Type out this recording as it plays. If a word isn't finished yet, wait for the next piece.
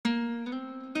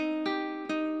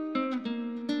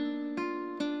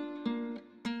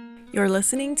You're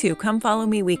listening to Come Follow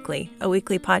Me Weekly, a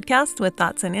weekly podcast with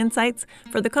thoughts and insights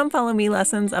for the Come Follow Me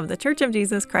lessons of the Church of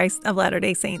Jesus Christ of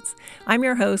Latter-day Saints. I'm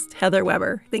your host, Heather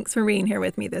Weber. Thanks for being here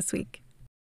with me this week.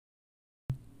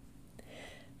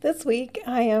 This week,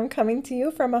 I am coming to you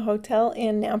from a hotel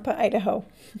in Nampa, Idaho.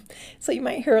 So you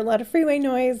might hear a lot of freeway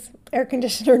noise, air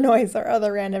conditioner noise, or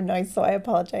other random noise, so I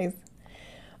apologize.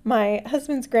 My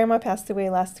husband's grandma passed away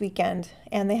last weekend,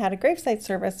 and they had a graveside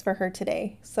service for her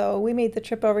today, so we made the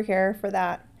trip over here for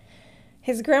that.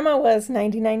 His grandma was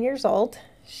 99 years old.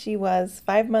 She was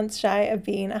 5 months shy of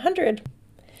being 100.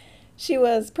 She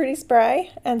was pretty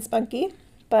spry and spunky,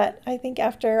 but I think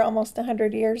after almost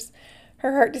 100 years,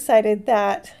 her heart decided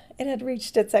that it had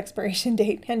reached its expiration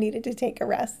date and needed to take a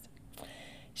rest.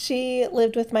 She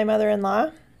lived with my mother-in-law,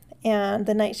 and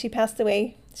the night she passed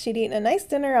away, she'd eaten a nice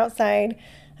dinner outside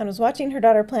and was watching her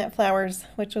daughter plant flowers,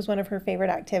 which was one of her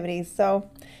favorite activities. So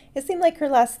it seemed like her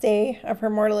last day of her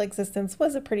mortal existence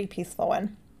was a pretty peaceful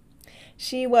one.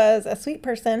 She was a sweet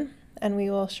person, and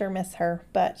we will sure miss her,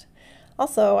 but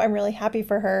also I'm really happy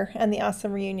for her and the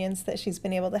awesome reunions that she's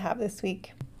been able to have this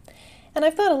week. And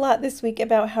I've thought a lot this week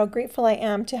about how grateful I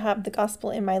am to have the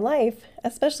gospel in my life,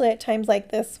 especially at times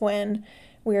like this when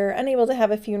we're unable to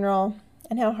have a funeral,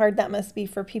 and how hard that must be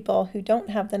for people who don't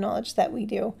have the knowledge that we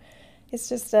do. It's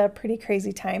just a pretty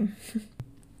crazy time.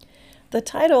 The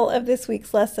title of this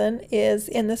week's lesson is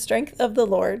In the Strength of the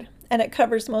Lord, and it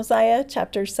covers Mosiah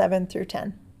chapters 7 through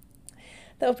 10.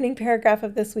 The opening paragraph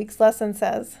of this week's lesson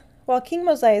says, "While King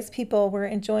Mosiah's people were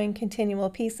enjoying continual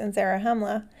peace in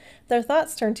Zarahemla, their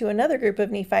thoughts turned to another group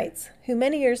of Nephites, who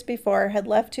many years before had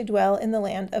left to dwell in the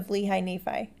land of Lehi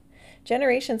Nephi.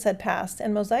 Generations had passed,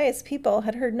 and Mosiah's people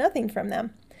had heard nothing from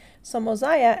them. So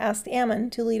Mosiah asked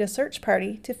Ammon to lead a search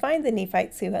party to find the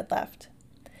Nephites who had left.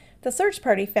 The search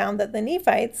party found that the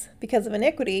Nephites, because of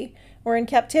iniquity, were in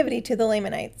captivity to the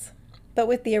Lamanites. But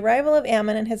with the arrival of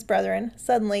Ammon and his brethren,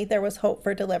 suddenly there was hope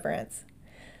for deliverance.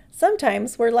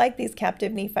 Sometimes we're like these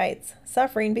captive Nephites,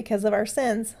 suffering because of our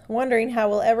sins, wondering how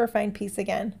we'll ever find peace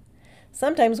again.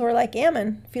 Sometimes we're like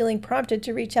Ammon, feeling prompted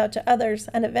to reach out to others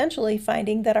and eventually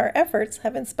finding that our efforts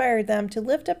have inspired them to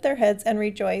lift up their heads and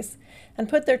rejoice and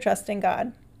put their trust in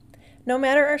God. No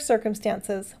matter our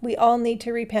circumstances, we all need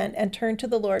to repent and turn to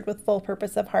the Lord with full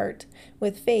purpose of heart,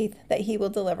 with faith that He will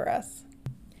deliver us."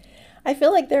 I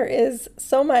feel like there is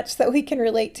so much that we can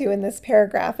relate to in this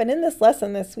paragraph and in this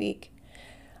lesson this week.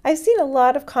 I've seen a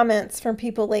lot of comments from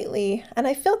people lately, and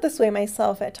I felt this way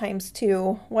myself at times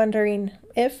too, wondering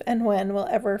if and when we'll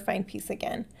ever find peace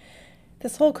again.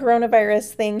 This whole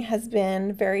coronavirus thing has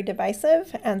been very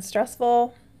divisive and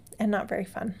stressful and not very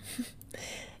fun.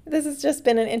 This has just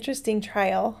been an interesting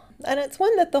trial, and it's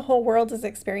one that the whole world is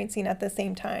experiencing at the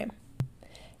same time.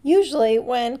 Usually,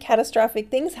 when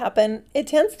catastrophic things happen, it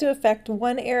tends to affect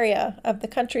one area of the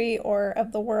country or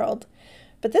of the world.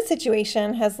 But this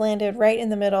situation has landed right in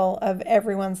the middle of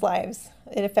everyone's lives.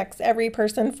 It affects every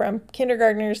person from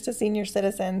kindergartners to senior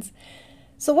citizens.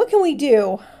 So what can we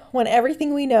do when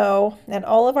everything we know and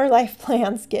all of our life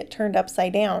plans get turned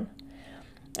upside down?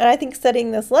 And I think studying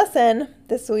this lesson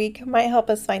this week might help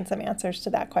us find some answers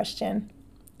to that question.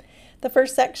 The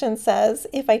first section says,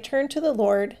 "If I turn to the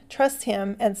Lord, trust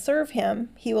Him, and serve Him,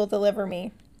 He will deliver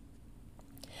me."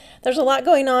 There's a lot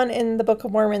going on in the Book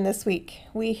of Mormon this week.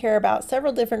 We hear about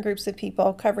several different groups of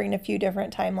people covering a few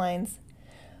different timelines.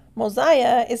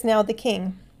 Mosiah is now the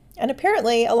king, and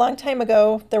apparently a long time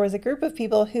ago there was a group of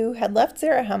people who had left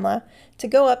Zarahemla to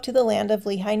go up to the land of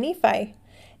Lehi Nephi,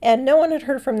 and no one had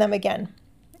heard from them again.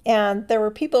 And there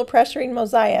were people pressuring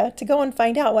Mosiah to go and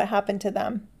find out what happened to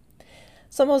them.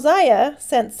 So Mosiah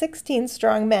sent 16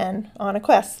 strong men on a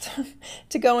quest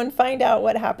to go and find out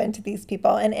what happened to these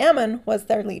people, and Ammon was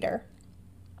their leader.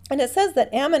 And it says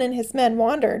that Ammon and his men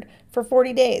wandered for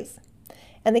 40 days,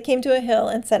 and they came to a hill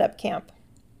and set up camp.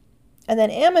 And then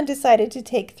Ammon decided to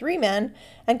take 3 men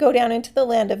and go down into the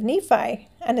land of Nephi,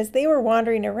 and as they were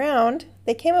wandering around,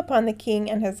 they came upon the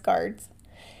king and his guards.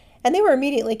 And they were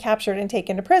immediately captured and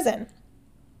taken to prison.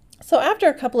 So after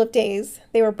a couple of days,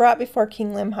 they were brought before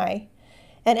King Limhi.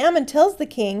 And Ammon tells the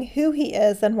king who he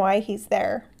is and why he's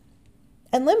there.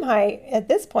 And Limhi, at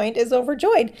this point, is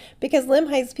overjoyed because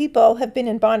Limhi's people have been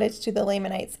in bondage to the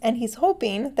Lamanites, and he's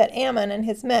hoping that Ammon and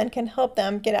his men can help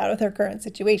them get out of their current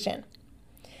situation.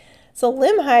 So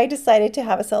Limhi decided to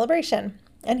have a celebration,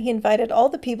 and he invited all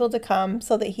the people to come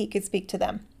so that he could speak to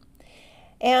them.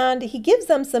 And he gives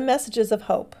them some messages of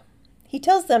hope. He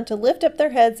tells them to lift up their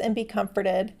heads and be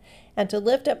comforted, and to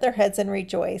lift up their heads and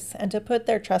rejoice, and to put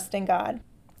their trust in God.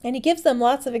 And he gives them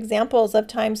lots of examples of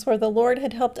times where the Lord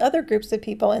had helped other groups of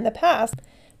people in the past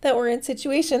that were in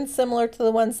situations similar to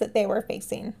the ones that they were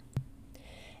facing.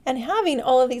 And having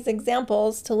all of these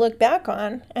examples to look back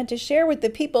on and to share with the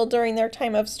people during their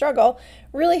time of struggle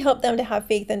really helped them to have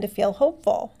faith and to feel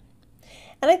hopeful.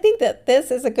 And I think that this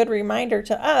is a good reminder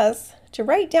to us to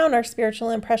write down our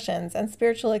spiritual impressions and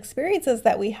spiritual experiences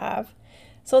that we have,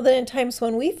 so that in times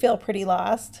when we feel pretty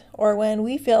lost or when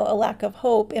we feel a lack of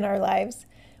hope in our lives,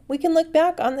 we can look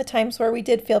back on the times where we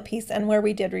did feel peace and where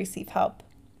we did receive help.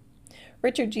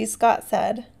 Richard G. Scott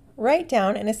said, "Write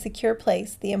down in a secure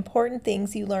place the important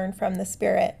things you learn from the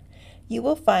Spirit. You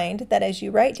will find that as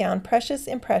you write down precious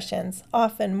impressions,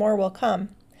 often more will come.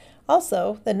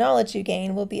 Also, the knowledge you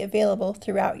gain will be available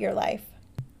throughout your life."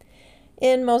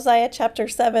 In Mosiah chapter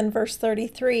 7, verse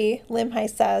 33, Limhi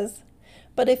says,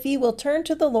 "But if ye will turn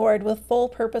to the Lord with full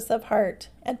purpose of heart,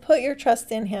 and put your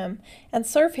trust in him, and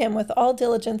serve him with all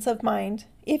diligence of mind,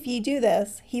 if ye do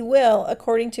this, he will,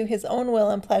 according to his own will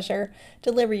and pleasure,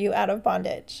 deliver you out of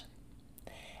bondage."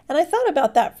 And I thought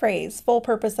about that phrase, full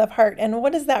purpose of heart, and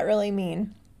what does that really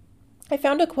mean? I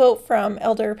found a quote from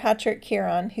Elder Patrick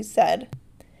Kieran, who said,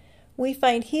 "We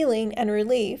find healing and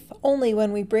relief only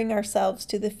when we bring ourselves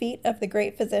to the feet of the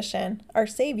great physician, our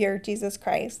Savior, Jesus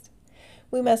Christ.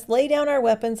 We must lay down our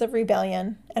weapons of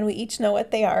rebellion, and we each know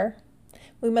what they are.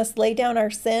 We must lay down our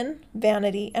sin,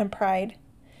 vanity, and pride.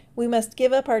 We must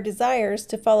give up our desires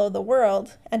to follow the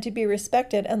world and to be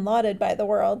respected and lauded by the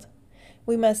world.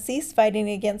 We must cease fighting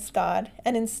against God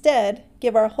and instead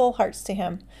give our whole hearts to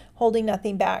him, holding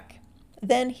nothing back.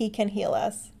 Then he can heal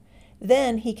us.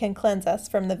 Then he can cleanse us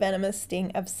from the venomous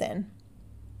sting of sin."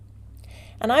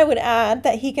 And I would add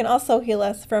that he can also heal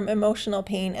us from emotional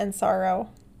pain and sorrow.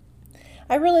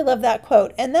 I really love that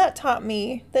quote, and that taught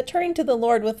me that turning to the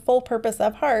Lord with full purpose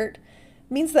of heart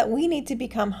means that we need to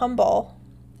become humble,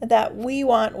 that we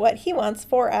want what he wants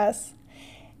for us,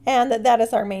 and that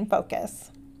is our main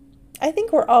focus. I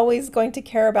think we're always going to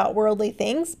care about worldly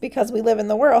things because we live in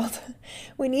the world.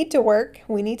 We need to work,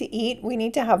 we need to eat, we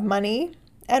need to have money,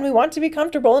 and we want to be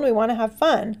comfortable and we want to have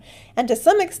fun. And to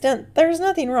some extent, there's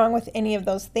nothing wrong with any of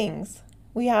those things.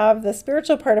 We have the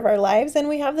spiritual part of our lives and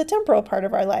we have the temporal part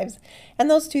of our lives. And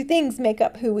those two things make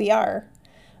up who we are.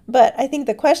 But I think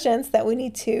the questions that we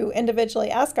need to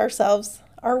individually ask ourselves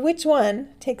are, which one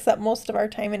takes up most of our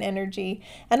time and energy,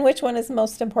 and which one is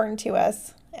most important to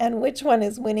us, and which one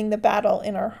is winning the battle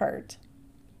in our heart?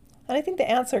 And I think the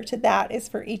answer to that is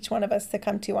for each one of us to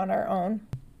come to on our own.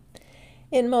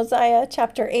 In Mosiah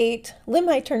chapter 8,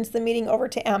 Limhi turns the meeting over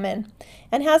to Ammon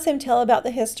and has him tell about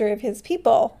the history of his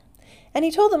people. And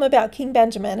he told them about King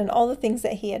Benjamin and all the things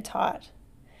that he had taught.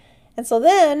 And so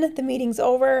then the meeting's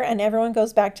over and everyone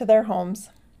goes back to their homes.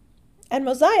 And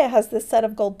Mosiah has this set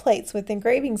of gold plates with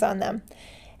engravings on them,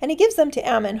 and he gives them to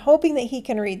Ammon, hoping that he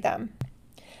can read them.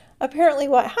 Apparently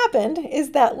what happened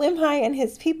is that Limhi and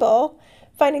his people,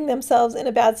 finding themselves in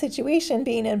a bad situation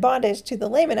being in bondage to the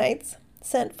Lamanites,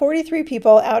 sent 43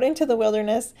 people out into the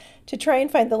wilderness to try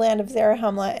and find the land of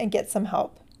Zarahemla and get some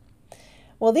help.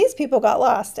 Well, these people got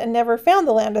lost and never found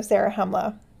the land of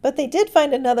Zarahemla, but they did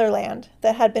find another land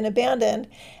that had been abandoned,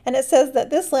 and it says that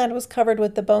this land was covered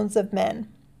with the bones of men.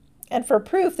 And for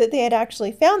proof that they had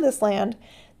actually found this land,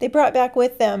 they brought back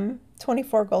with them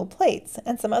 24 gold plates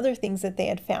and some other things that they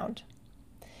had found.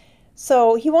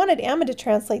 So he wanted Ammon to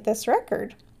translate this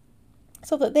record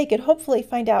so that they could hopefully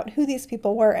find out who these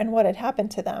people were and what had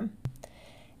happened to them.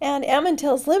 And Ammon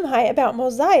tells Limhi about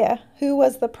Mosiah, who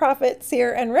was the prophet,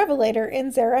 seer, and revelator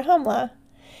in Zarahemla,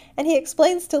 and he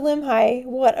explains to Limhi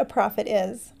what a prophet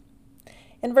is.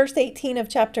 In verse 18 of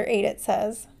chapter 8 it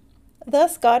says,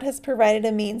 "Thus God has provided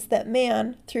a means that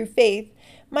man, through faith,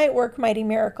 might work mighty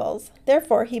miracles.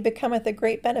 Therefore he becometh a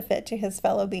great benefit to his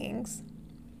fellow beings."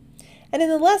 And in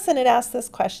the lesson it asks this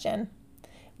question: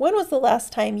 when was the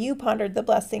last time you pondered the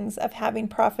blessings of having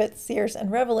prophets, seers, and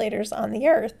revelators on the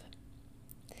earth?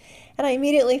 And I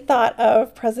immediately thought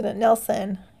of President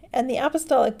Nelson and the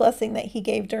apostolic blessing that he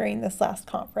gave during this last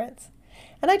conference.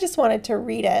 And I just wanted to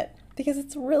read it because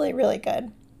it's really, really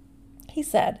good. He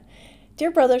said, "Dear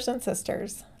brothers and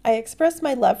sisters, I express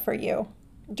my love for you.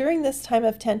 During this time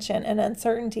of tension and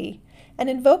uncertainty, and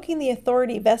invoking the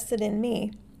authority vested in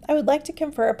me, I would like to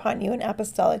confer upon you an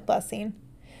apostolic blessing.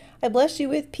 I bless you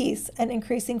with peace and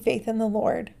increasing faith in the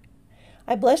Lord.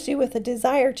 I bless you with a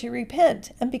desire to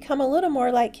repent and become a little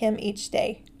more like him each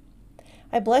day.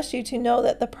 I bless you to know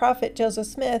that the prophet Joseph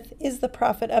Smith is the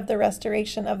prophet of the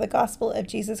restoration of the gospel of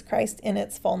Jesus Christ in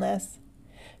its fullness.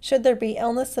 Should there be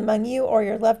illness among you or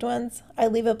your loved ones, I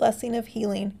leave a blessing of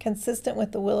healing consistent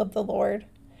with the will of the Lord.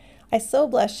 I so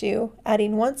bless you,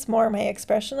 adding once more my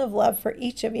expression of love for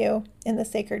each of you in the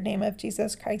sacred name of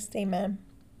Jesus Christ. Amen."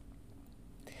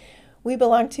 We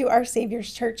belong to our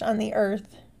Savior's church on the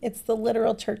earth, It's the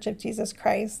literal church of Jesus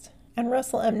Christ. And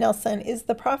Russell M. Nelson is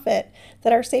the prophet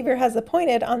that our Savior has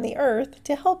appointed on the earth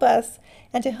to help us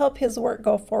and to help his work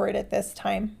go forward at this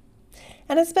time.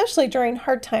 And especially during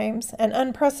hard times and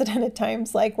unprecedented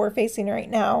times like we're facing right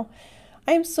now,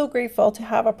 I am so grateful to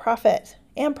have a prophet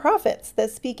and prophets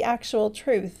that speak actual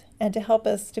truth and to help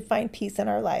us to find peace in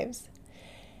our lives.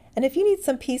 And if you need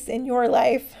some peace in your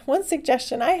life, one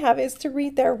suggestion I have is to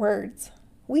read their words.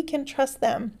 We can trust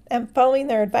them, and following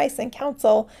their advice and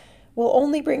counsel will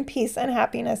only bring peace and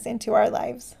happiness into our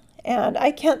lives. And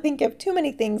I can't think of too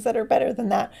many things that are better than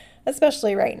that,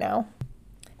 especially right now.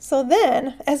 So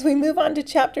then, as we move on to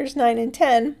chapters 9 and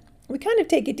 10, we kind of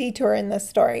take a detour in this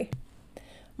story.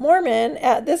 Mormon,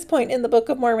 at this point in the Book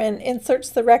of Mormon, inserts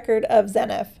the record of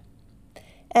Zeniff.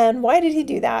 And why did he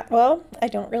do that? Well, I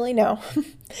don't really know.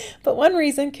 But one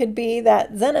reason could be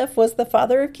that Zeniff was the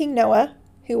father of King Noah,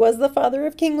 who was the father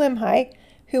of King Limhi,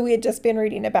 who we had just been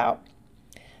reading about.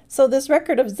 So this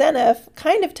record of Zeniff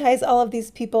kind of ties all of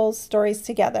these people's stories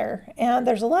together, and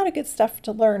there's a lot of good stuff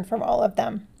to learn from all of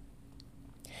them.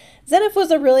 Zeniff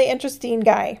was a really interesting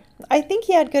guy. I think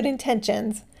he had good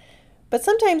intentions, but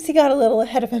sometimes he got a little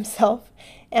ahead of himself,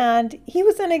 and he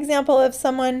was an example of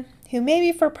someone who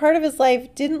maybe for part of his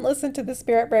life didn't listen to the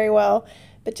Spirit very well,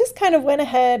 but just kind of went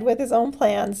ahead with his own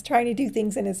plans, trying to do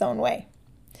things in his own way.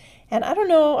 And I don't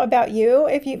know about you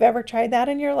if you've ever tried that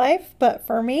in your life, but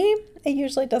for me, it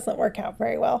usually doesn't work out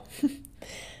very well.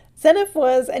 Zeniff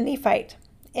was a Nephite,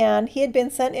 and he had been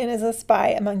sent in as a spy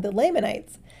among the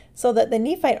Lamanites so that the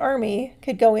Nephite army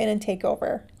could go in and take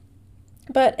over.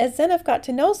 But as Zeniff got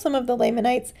to know some of the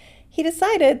Lamanites, he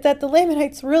decided that the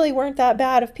Lamanites really weren't that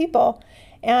bad of people,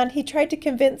 and he tried to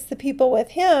convince the people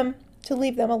with him to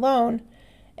leave them alone.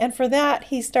 And for that,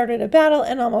 he started a battle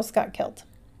and almost got killed.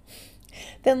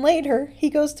 Then later, he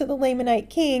goes to the Lamanite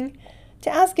king to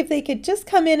ask if they could just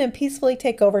come in and peacefully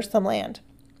take over some land.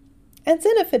 And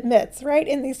Zeniff admits, right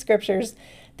in these scriptures,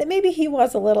 that maybe he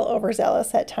was a little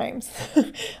overzealous at times.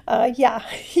 Yeah,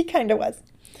 he kind of was.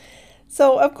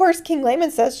 So, of course, King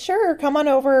Laman says, sure, come on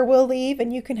over, we'll leave,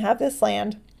 and you can have this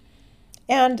land.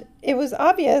 And it was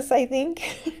obvious, I think,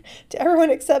 to everyone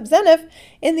except Zeniff,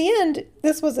 in the end,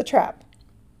 this was a trap.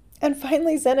 And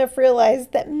finally, Zeniff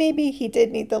realized that maybe he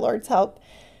did need the Lord's help.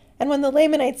 And when the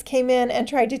Lamanites came in and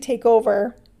tried to take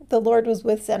over, the Lord was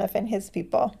with Zeniff and his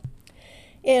people.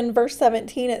 In verse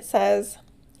 17, it says,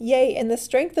 Yea, in the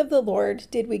strength of the Lord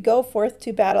did we go forth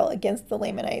to battle against the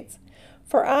Lamanites.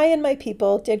 For I and my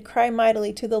people did cry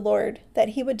mightily to the Lord, that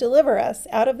he would deliver us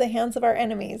out of the hands of our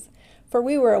enemies, for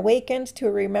we were awakened to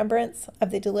a remembrance of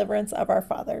the deliverance of our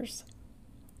fathers.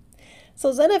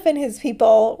 So Zeniff and his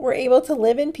people were able to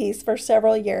live in peace for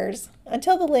several years,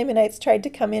 until the Lamanites tried to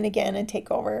come in again and take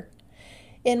over.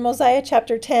 In Mosiah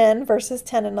chapter 10, verses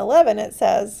 10 and 11, it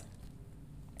says,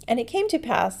 And it came to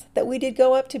pass that we did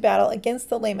go up to battle against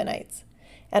the Lamanites.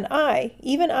 And I,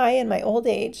 even I in my old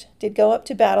age, did go up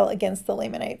to battle against the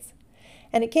Lamanites.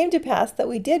 And it came to pass that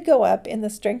we did go up in the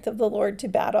strength of the Lord to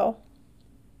battle.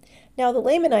 Now the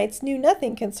Lamanites knew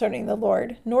nothing concerning the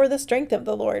Lord, nor the strength of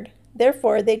the Lord.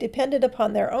 Therefore they depended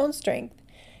upon their own strength,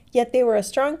 yet they were a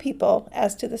strong people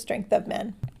as to the strength of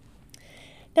men.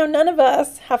 Now none of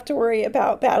us have to worry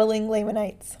about battling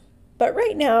Lamanites, but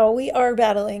right now we are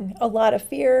battling a lot of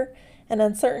fear and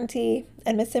uncertainty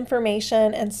and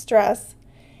misinformation and stress,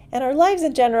 and our lives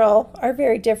in general are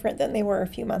very different than they were a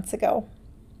few months ago.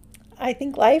 I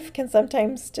think life can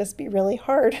sometimes just be really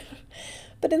hard,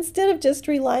 but instead of just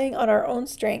relying on our own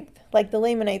strength like the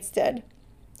Lamanites did,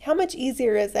 how much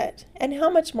easier is it, and how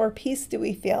much more peace do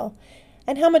we feel,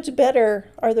 and how much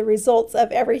better are the results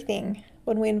of everything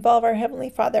when we involve our Heavenly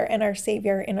Father and our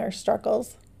Savior in our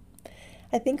struggles?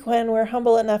 I think when we're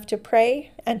humble enough to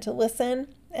pray and to listen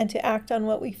and to act on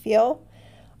what we feel,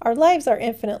 our lives are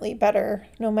infinitely better.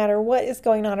 No matter what is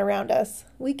going on around us,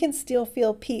 we can still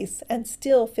feel peace and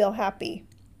still feel happy.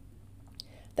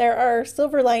 There are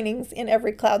silver linings in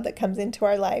every cloud that comes into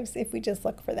our lives if we just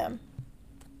look for them.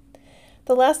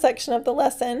 The last section of the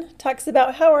lesson talks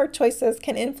about how our choices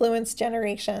can influence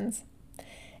generations.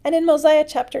 And in Mosiah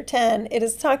chapter 10, it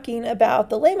is talking about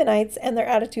the Lamanites and their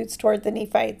attitudes toward the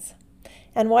Nephites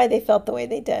and why they felt the way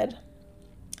they did.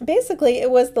 Basically, it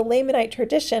was the Lamanite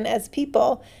tradition as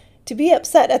people to be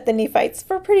upset at the Nephites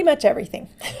for pretty much everything.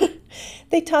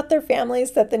 They taught their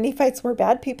families that the Nephites were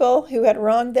bad people who had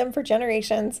wronged them for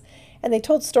generations, and they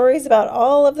told stories about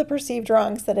all of the perceived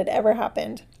wrongs that had ever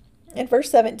happened. In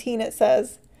verse 17 it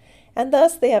says, And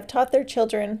thus they have taught their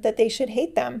children that they should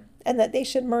hate them, and that they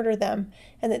should murder them,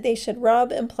 and that they should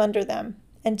rob and plunder them,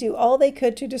 and do all they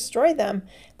could to destroy them.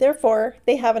 Therefore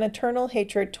they have an eternal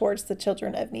hatred towards the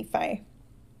children of Nephi.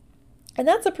 And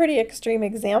that's a pretty extreme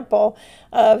example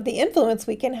of the influence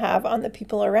we can have on the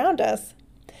people around us.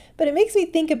 But it makes me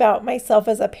think about myself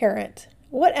as a parent.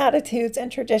 What attitudes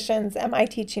and traditions am I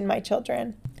teaching my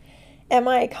children? Am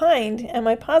I kind? Am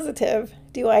I positive?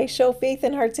 Do I show faith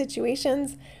in hard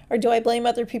situations, or do I blame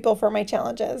other people for my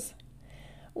challenges?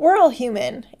 We're all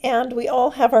human, and we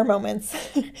all have our moments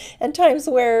and times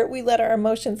where we let our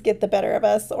emotions get the better of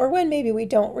us, or when maybe we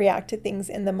don't react to things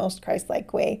in the most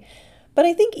Christ-like way. But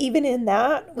I think even in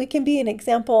that, we can be an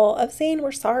example of saying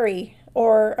we're sorry,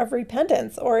 or of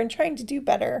repentance, or in trying to do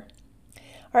better.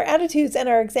 Our attitudes and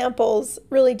our examples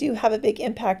really do have a big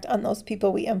impact on those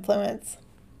people we influence.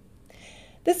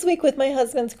 This week, with my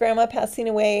husband's grandma passing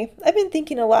away, I've been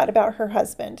thinking a lot about her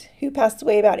husband, who passed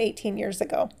away about 18 years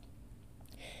ago.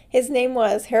 His name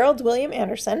was Harold William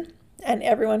Anderson, and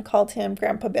everyone called him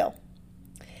Grandpa Bill.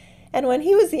 And when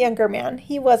he was a younger man,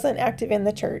 he wasn't active in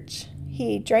the church.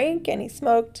 He drank and he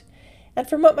smoked, and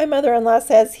from what my mother-in-law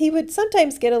says, he would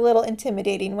sometimes get a little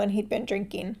intimidating when he'd been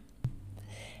drinking.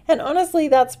 And honestly,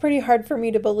 that's pretty hard for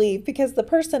me to believe because the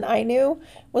person I knew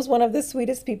was one of the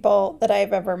sweetest people that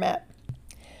I've ever met.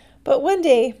 But one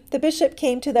day, the bishop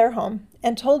came to their home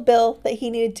and told Bill that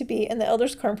he needed to be in the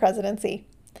Elders Quorum presidency.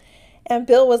 And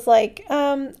Bill was like,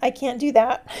 I can't do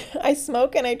that. I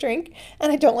smoke and I drink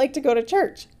and I don't like to go to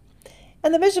church.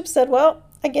 And the bishop said, well,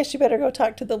 I guess you better go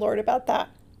talk to the Lord about that.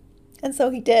 And so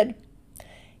he did.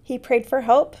 He prayed for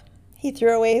help. He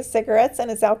threw away his cigarettes and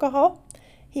his alcohol.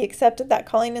 He accepted that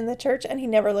calling in the church and he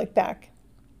never looked back.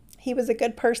 He was a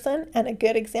good person and a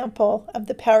good example of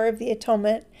the power of the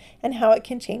atonement and how it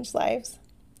can change lives.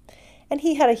 And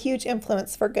he had a huge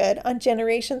influence for good on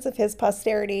generations of his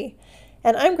posterity.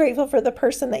 And I'm grateful for the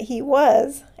person that he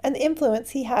was and the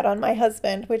influence he had on my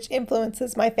husband, which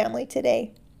influences my family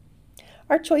today.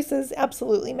 Our choices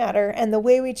absolutely matter, and the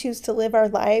way we choose to live our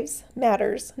lives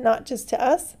matters, not just to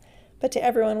us, but to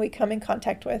everyone we come in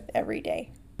contact with every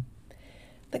day.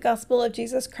 The gospel of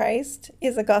Jesus Christ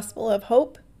is a gospel of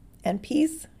hope and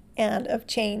peace and of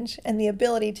change and the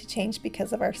ability to change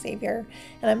because of our Savior.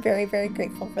 And I'm very, very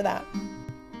grateful for that.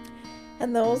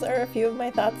 And those are a few of my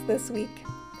thoughts this week.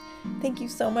 Thank you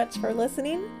so much for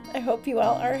listening. I hope you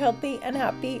all are healthy and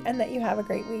happy and that you have a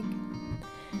great week.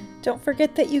 Don't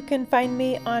forget that you can find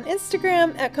me on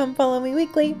Instagram at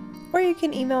ComeFollowMeWeekly, or you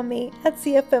can email me at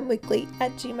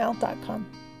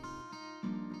cfmweekly@gmail.com.